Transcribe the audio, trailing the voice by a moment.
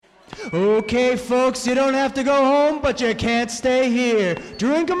Okay, folks, you don't have to go home, but you can't stay here.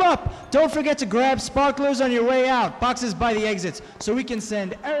 Drink 'em up. Don't forget to grab sparklers on your way out. Boxes by the exits, so we can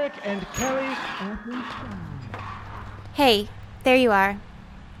send Eric and Kelly. Hey, there you are.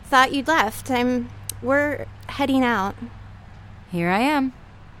 Thought you'd left. We're heading out. Here I am.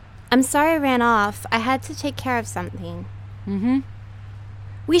 I'm sorry I ran off. I had to take care of something. Mm-hmm.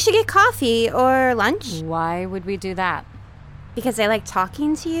 We should get coffee or lunch. Why would we do that? Because I like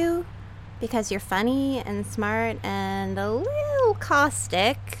talking to you. Because you're funny and smart and a little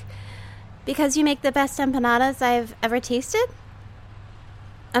caustic. Because you make the best empanadas I've ever tasted.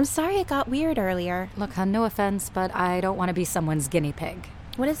 I'm sorry it got weird earlier. Look, hon, no offense, but I don't want to be someone's guinea pig.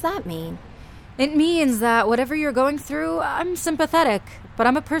 What does that mean? It means that whatever you're going through, I'm sympathetic. But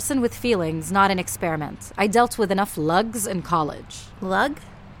I'm a person with feelings, not an experiment. I dealt with enough lugs in college. Lug?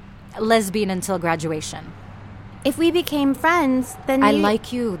 Lesbian until graduation. If we became friends, then I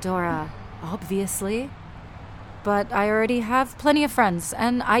like you, Dora. Obviously. But I already have plenty of friends,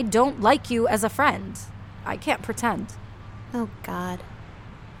 and I don't like you as a friend. I can't pretend. Oh, God.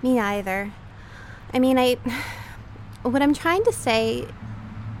 Me either. What I'm trying to say,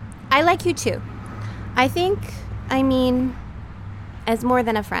 I like you too. As more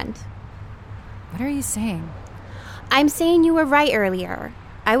than a friend. What are you saying? I'm saying you were right earlier.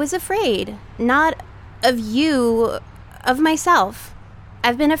 I was afraid. Not of you, of myself.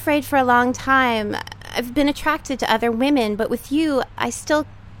 I've been afraid for a long time. I've been attracted to other women, but with you, I still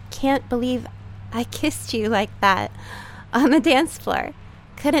can't believe I kissed you like that on the dance floor.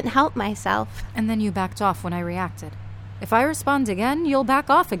 Couldn't help myself. And then you backed off when I reacted. If I respond again, you'll back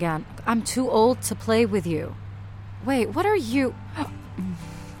off again. I'm too old to play with you. Wait, what are you...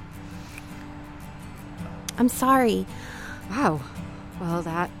 I'm sorry. Wow. Well,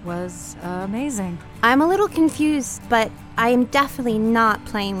 that was amazing. I'm a little confused, but I am definitely not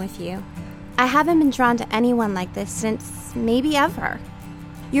playing with you. I haven't been drawn to anyone like this since maybe ever.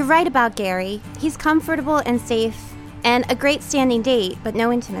 You're right about Gary. He's comfortable and safe, and a great standing date, but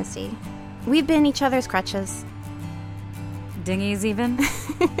no intimacy. We've been each other's crutches. Dinghies even?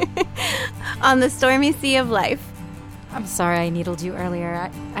 On the stormy sea of life. I'm sorry I needled you earlier.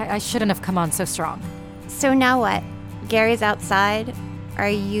 I shouldn't have come on so strong. So now what? Gary's outside. Are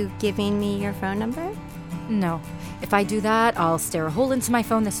you giving me your phone number? No. If I do that, I'll stare a hole into my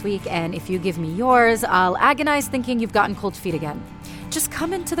phone this week, and if you give me yours, I'll agonize thinking you've gotten cold feet again. Just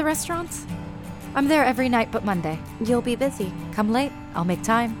come into the restaurant. I'm there every night but Monday. You'll be busy. Come late. I'll make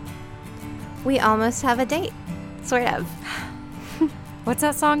time. We almost have a date. Sort of. What's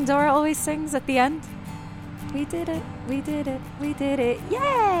that song Dora always sings at the end? We did it. We did it. We did it.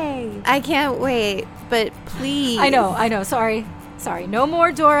 Yay! I can't wait, but please. I know. Sorry. No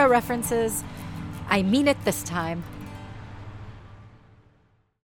more Dora references. I mean it this time.